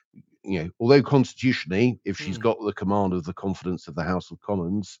 although constitutionally, if she's got the command of the confidence of the House of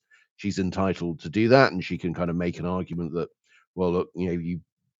Commons, she's entitled to do that, and she can kind of make an argument that, well, look, the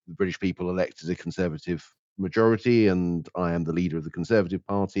British people elected a Conservative majority, and I am the leader of the Conservative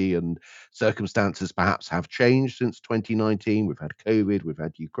Party, and circumstances perhaps have changed since 2019. We've had COVID, we've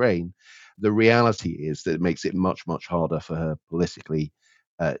had Ukraine. The reality is that it makes it much, much harder for her politically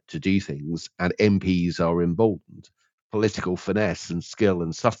to do things, and MPs are emboldened. Political finesse and skill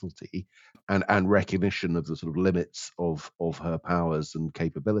and subtlety and recognition of the sort of limits of her powers and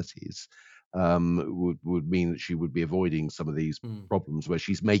capabilities would mean that she would be avoiding some of these problems where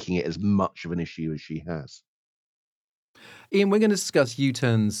she's making it as much of an issue as she has. Ian, we're going to discuss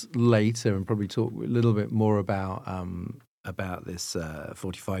U-turns later and probably talk a little bit more about this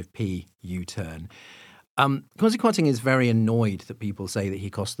 45p U-turn. Kwasi Kwarteng is very annoyed that people say that he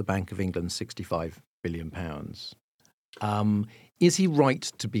cost the Bank of England £65 billion. Is he right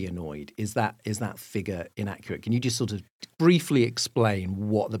to be annoyed? Is that figure inaccurate? Can you just sort of briefly explain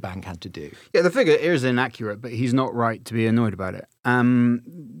what the bank had to do? Yeah, the figure is inaccurate, but he's not right to be annoyed about it.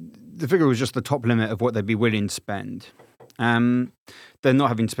 The figure was just the top limit of what they'd be willing to spend. They're not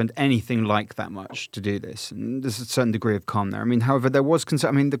having to spend anything like that much to do this. And there's a certain degree of calm there. I mean, however, there was concern.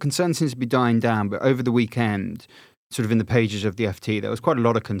 I mean, the concern seems to be dying down, but over the weekend, sort of in the pages of the FT, there was quite a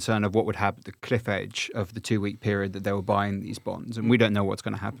lot of concern of what would happen at the cliff edge of the 2-week period that they were buying these bonds. And we don't know what's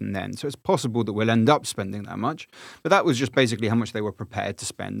going to happen then. So it's possible that we'll end up spending that much. But that was just basically how much they were prepared to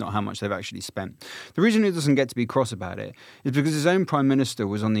spend, not how much they've actually spent. The reason he doesn't get to be cross about it is because his own prime minister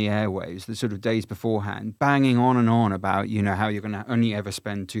was on the airwaves the sort of days beforehand, banging on and on about, how you're going to only ever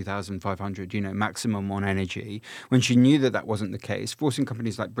spend 2,500, maximum on energy, when she knew that that wasn't the case, forcing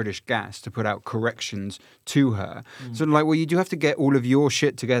companies like British Gas to put out corrections to her. Sort of like, well, you do have to get all of your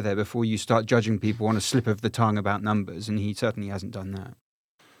shit together before you start judging people on a slip of the tongue about numbers, and he certainly hasn't done that.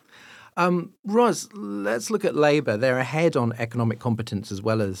 Ros, let's look at Labour. They're ahead on economic competence as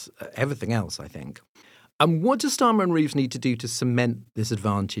well as everything else, I think. What does Starmer and Reeves need to do to cement this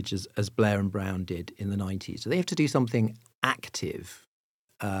advantage as Blair and Brown did in the 90s? Do they have to do something active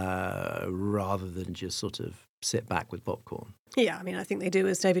rather than just sort of sit back with popcorn? Yeah, I mean, I think they do,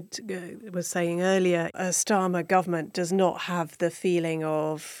 as David was saying earlier. A Starmer government does not have the feeling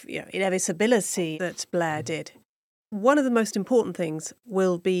of inevitability that Blair did. One of the most important things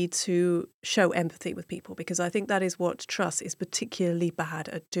will be to show empathy with people, because I think that is what Truss is particularly bad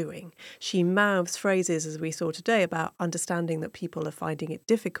at doing. She mouths phrases, as we saw today, about understanding that people are finding it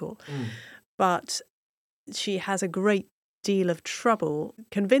difficult. But she has a great deal of trouble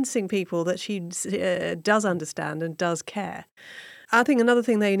convincing people that she does understand and does care. I think another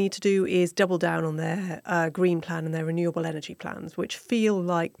thing they need to do is double down on their green plan and their renewable energy plans, which feel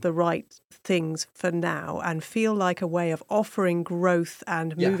like the right things for now and feel like a way of offering growth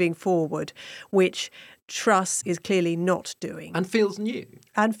and moving forward, which Truss is clearly not doing. And feels new.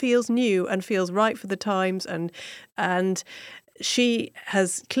 And feels right for the times. And she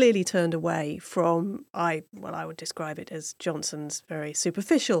has clearly turned away from, I would describe it as Johnson's very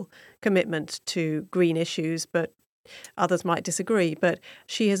superficial commitment to green issues, but others might disagree. But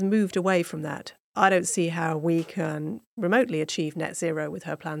she has moved away from that. I don't see how we can remotely achieve net zero with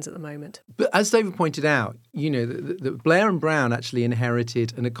her plans at the moment. But as David pointed out, the Blair and Brown actually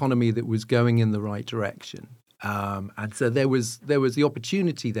inherited an economy that was going in the right direction. And so there was the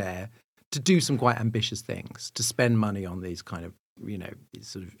opportunity there to do some quite ambitious things, to spend money on these kind of,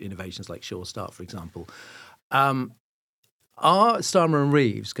 sort of innovations like Sure Start, for example. Are Starmer and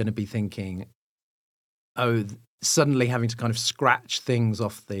Reeves going to be thinking, suddenly having to kind of scratch things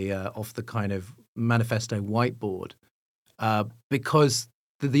off the kind of manifesto whiteboard because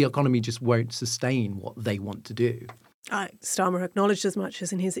the economy just won't sustain what they want to do? Starmer acknowledged as much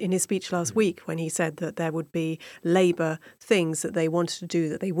as in his speech last week when he said that there would be Labour things that they wanted to do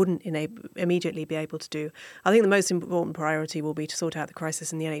that they wouldn't immediately be able to do. I think the most important priority will be to sort out the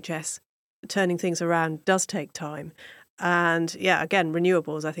crisis in the NHS. Turning things around does take time. And again,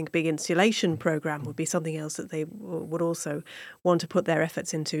 renewables, I think a big insulation programme would be something else that they would also want to put their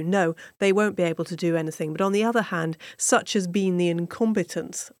efforts into. No, they won't be able to do anything. But on the other hand, such has been the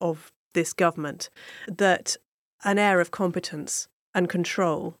incompetence of this government that an air of competence and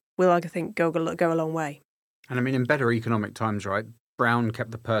control will, I think, go a long way. And I mean, in better economic times, right, Brown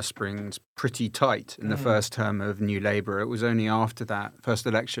kept the purse strings pretty tight in the first term of New Labour. It was only after that first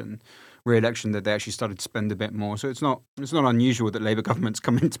re-election that they actually started to spend a bit more. So it's not unusual that Labour governments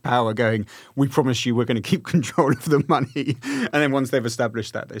come into power going, we promise you we're going to keep control of the money. And then once they've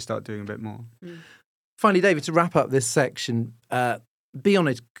established that, they start doing a bit more. Finally, David, to wrap up this section, be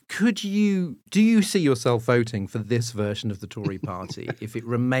honest, do you see yourself voting for this version of the Tory party if it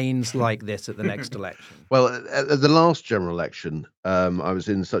remains like this at the next election? Well, at the last general election, I was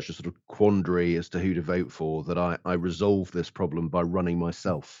in such a sort of quandary as to who to vote for that I resolved this problem by running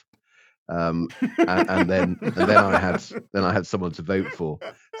myself. And then I had someone to vote for.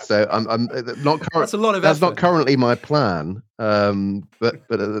 So I'm not. That's a lot of That's effort. not currently my plan. But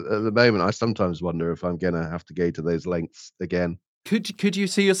at the moment, I sometimes wonder if I'm going to have to go to those lengths again. Could you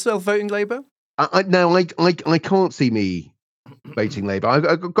see yourself voting Labour? I can't see me voting Labour.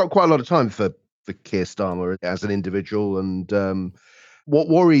 I've got quite a lot of time for Keir Starmer as an individual, and what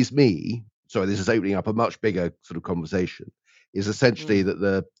worries me. Sorry, this is opening up a much bigger sort of conversation. Is essentially that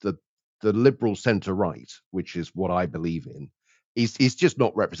the the liberal centre right, which is what I believe in, is just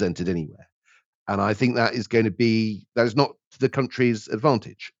not represented anywhere. And I think that is not to the country's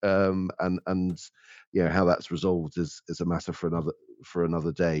advantage. And how that's resolved is a matter for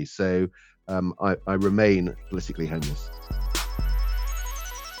another day. So I remain politically homeless.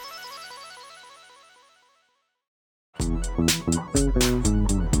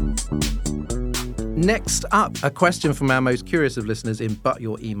 Next up, a question from our most curious of listeners in But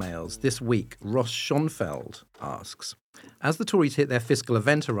Your Emails. This week, Ross Schonfeld asks, as the Tories hit their fiscal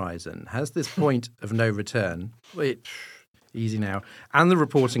event horizon, has this point of no return, easy now, and the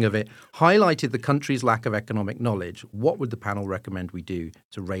reporting of it highlighted the country's lack of economic knowledge? What would the panel recommend we do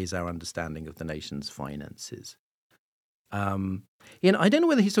to raise our understanding of the nation's finances? I don't know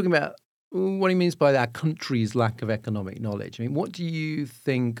whether he's talking about what he means by our country's lack of economic knowledge. I mean, what do you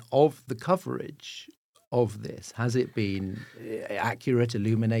think of the coverage of this? Has it been accurate,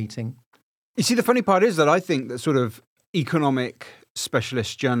 illuminating? You see, the funny part is that I think that sort of economic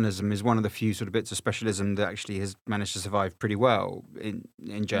specialist journalism is one of the few sort of bits of specialism that actually has managed to survive pretty well in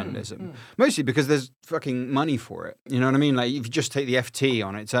journalism. Mostly because there's fucking money for it. You know what I mean? Like, if you just take the FT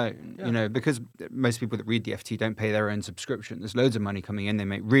on its own, because most people that read the FT don't pay their own subscription. There's loads of money coming in. They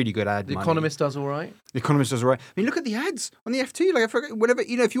make really good ad money. The Economist does all right. The Economist does all right. I mean, look at the ads on the FT. Like, I forget, whatever,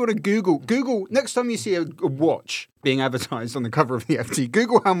 if you want to Google, next time you see a watch being advertised on the cover of the FT,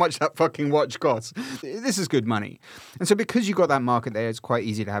 Google how much that fucking watch costs. This is good money. And so because you got that market there, it's quite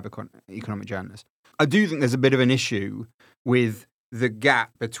easy to have economic journalists. I do think there's a bit of an issue with the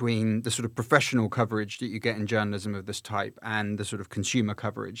gap between the sort of professional coverage that you get in journalism of this type and the sort of consumer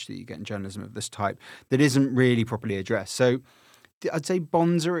coverage that you get in journalism of this type that isn't really properly addressed. So I'd say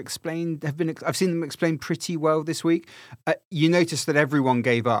bonds are explained. I've seen them explained pretty well this week. You notice that everyone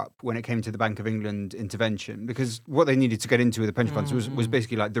gave up when it came to the Bank of England intervention because what they needed to get into with the pension funds was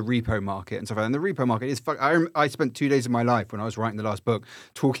basically like the repo market and stuff like that. And the repo market is. I spent 2 days of my life when I was writing the last book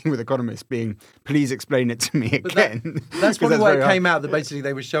talking with economists, being, please explain it to me again. That's probably why it came out that basically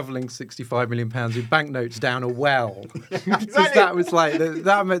they were shoveling £65 million in banknotes down a well. Because that was like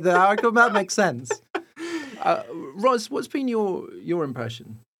that makes sense. Ros, what's been your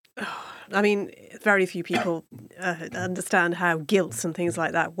impression? I mean, very few people understand how gilts and things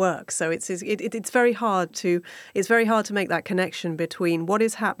like that work. So it's very hard to make that connection between what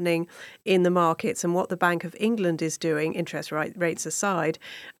is happening in the markets and what the Bank of England is doing, interest rates aside,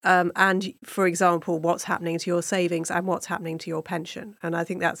 and, for example, what's happening to your savings and what's happening to your pension. And I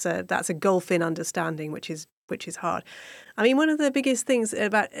think that's a gulf in understanding, which is hard. I mean, one of the biggest things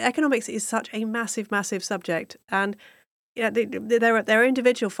about economics is such a massive, massive subject, and there are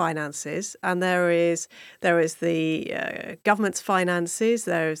individual finances, and there is the government's finances,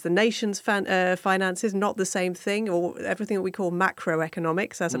 there is the nation's finances, not the same thing, or everything that we call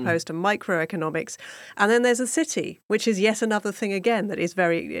macroeconomics as opposed to microeconomics, and then there's a city, which is yet another thing again that is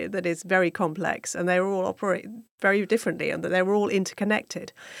very complex, and they all operate very differently, and that they're all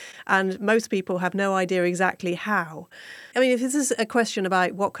interconnected, and most people have no idea exactly how. I mean, if this is a question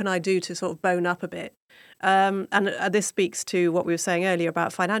about what can I do to sort of bone up a bit. And this speaks to what we were saying earlier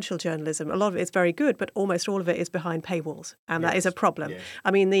about financial journalism. A lot of it is very good, but almost all of it is behind paywalls, and that is a problem. Yes. I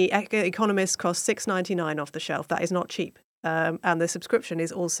mean, the Economist costs $6.99 off the shelf. That is not cheap. And the subscription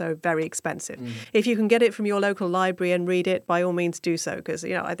is also very expensive. If you can get it from your local library and read it, by all means do so, because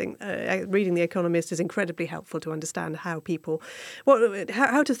I think reading The Economist is incredibly helpful to understand how to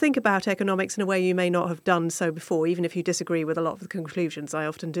think about economics in a way you may not have done so before, even if you disagree with a lot of the conclusions. I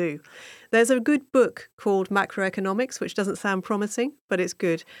often do. There's a good book called Macroeconomics, which doesn't sound promising, but it's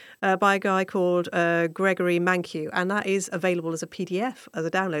good, by a guy called Gregory Mankiw, and that is available as a PDF, as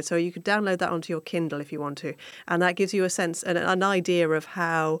a download. So you could download that onto your Kindle if you want to, and that gives you a sense, an idea of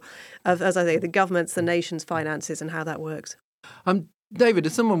how, as I say, the government's, the nation's finances and how that works. David,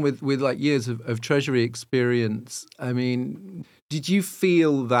 as someone with like years of Treasury experience, I mean, did you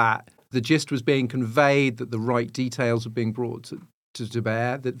feel that the gist was being conveyed, that the right details were being brought to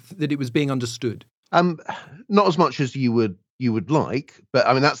bear, that it was being understood? Not as much as you would like, but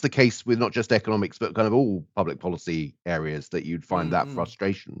I mean that's the case with not just economics, but kind of all public policy areas that you'd find that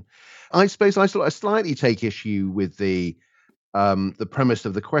frustration. I suppose I slightly take issue with the premise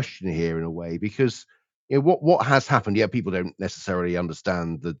of the question here in a way, because what has happened. Yeah, people don't necessarily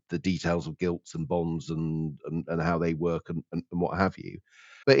understand the details of gilts and bonds and how they work and what have you.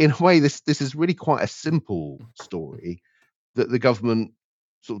 But in a way, this is really quite a simple story that the government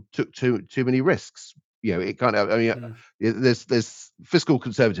sort of took too many risks. It kind of, I mean, there's fiscal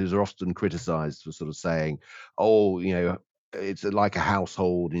conservatives are often criticized for sort of saying, it's like a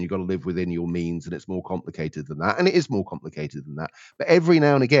household and you've got to live within your means and it's more complicated than that. And it is more complicated than that. But every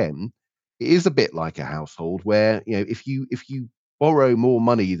now and again, it is a bit like a household where, if you borrow more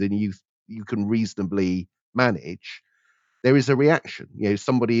money than you can reasonably manage, there is a reaction.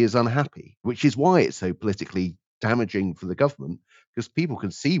 Somebody is unhappy, which is why it's so politically damaging for the government, because people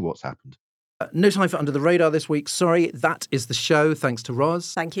can see what's happened. No time for Under the Radar this week. Sorry, that is the show. Thanks to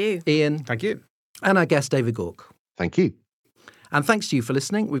Ros. Thank you. Ian. Thank you. And our guest, David Gork. Thank you. And thanks to you for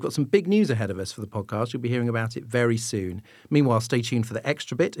listening. We've got some big news ahead of us for the podcast. You'll be hearing about it very soon. Meanwhile, stay tuned for the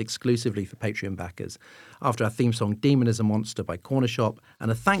extra bit exclusively for Patreon backers. After our theme song, Demon is a Monster by Corner Shop,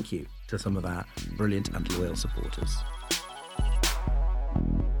 and a thank you to some of our brilliant and loyal supporters.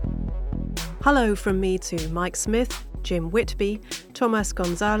 Hello from me to Mike Smith, Jim Whitby, Thomas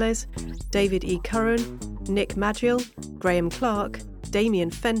Gonzalez, David E. Curran, Nick Magill, Graham Clark, Damien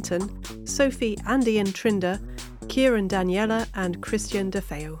Fenton, Sophie and Ian Trinder, Kieran Daniela and Christian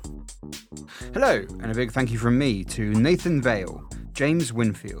DeFeo. Hello, and a big thank you from me to Nathan Vale, James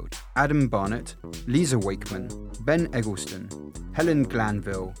Winfield, Adam Barnett, Lisa Wakeman, Ben Eggleston, Helen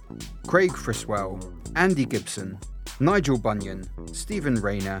Glanville, Craig Friswell, Andy Gibson, Nigel Bunyan, Stephen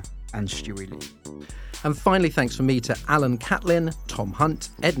Rayner, and Stewie Lee. And finally, thanks from me to Alan Catlin, Tom Hunt,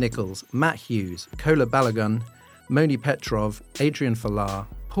 Ed Nichols, Matt Hughes, Kola Balagun, Moni Petrov, Adrian Falar,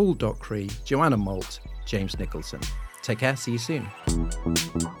 Paul Dockery, Joanna Malt, James Nicholson. Take care, see you soon.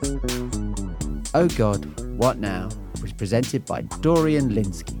 Oh God, What Now was presented by Dorian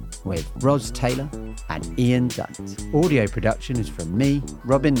Linsky with Ros Taylor and Ian Dunt. Audio production is from me,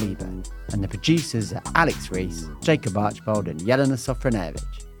 Robin Lieber, and the producers are Alex Rees, Jacob Archbold and Yelena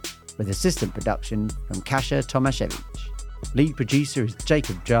Sofronevich, with assistant production from Kasia Tomaszewicz. Lead producer is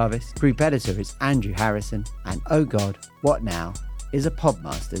Jacob Jarvis, group editor is Andrew Harrison, and Oh God, What Now is a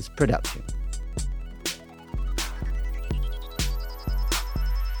Podmasters production.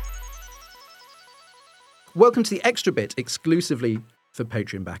 Welcome to the Extra Bit exclusively for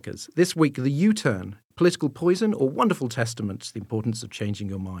Patreon backers. This week, the U-turn, political poison or wonderful testament to the importance of changing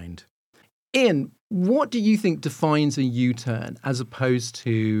your mind. Ian, what do you think defines a U-turn as opposed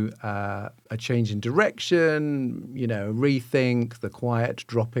to a change in direction, rethink, the quiet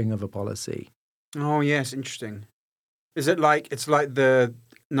dropping of a policy? Oh, yes, interesting. Is it it's like the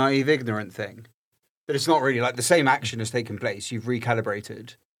naive ignorant thing? That it's not really like the same action has taken place, you've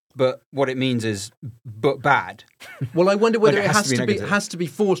recalibrated, but what it means is but bad. Well, I wonder whether Like it has to be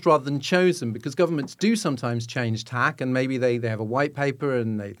forced rather than chosen, because governments do sometimes change tack, and maybe they have a white paper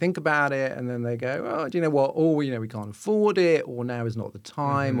and they think about it, and then they go, oh, do you know what? Or we can't afford it, or now is not the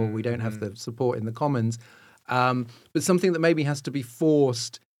time, or we don't have the support in the Commons. But something that maybe has to be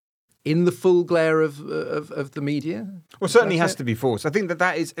forced in the full glare of the media. Well, certainly has to be forced. I think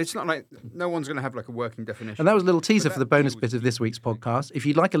that is, it's not like no one's going to have like a working definition. And that was a little teaser for the bonus bit of this week's podcast. If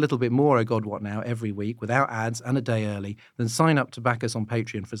you'd like a little bit more Oh God, What Now every week without ads and a day early, then sign up to back us on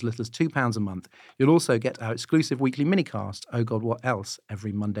Patreon for as little as £2 a month. You'll also get our exclusive weekly minicast, Oh God, What Else,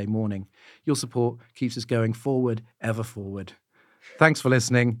 every Monday morning. Your support keeps us going forward, ever forward. Thanks for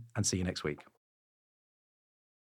listening, and see you next week.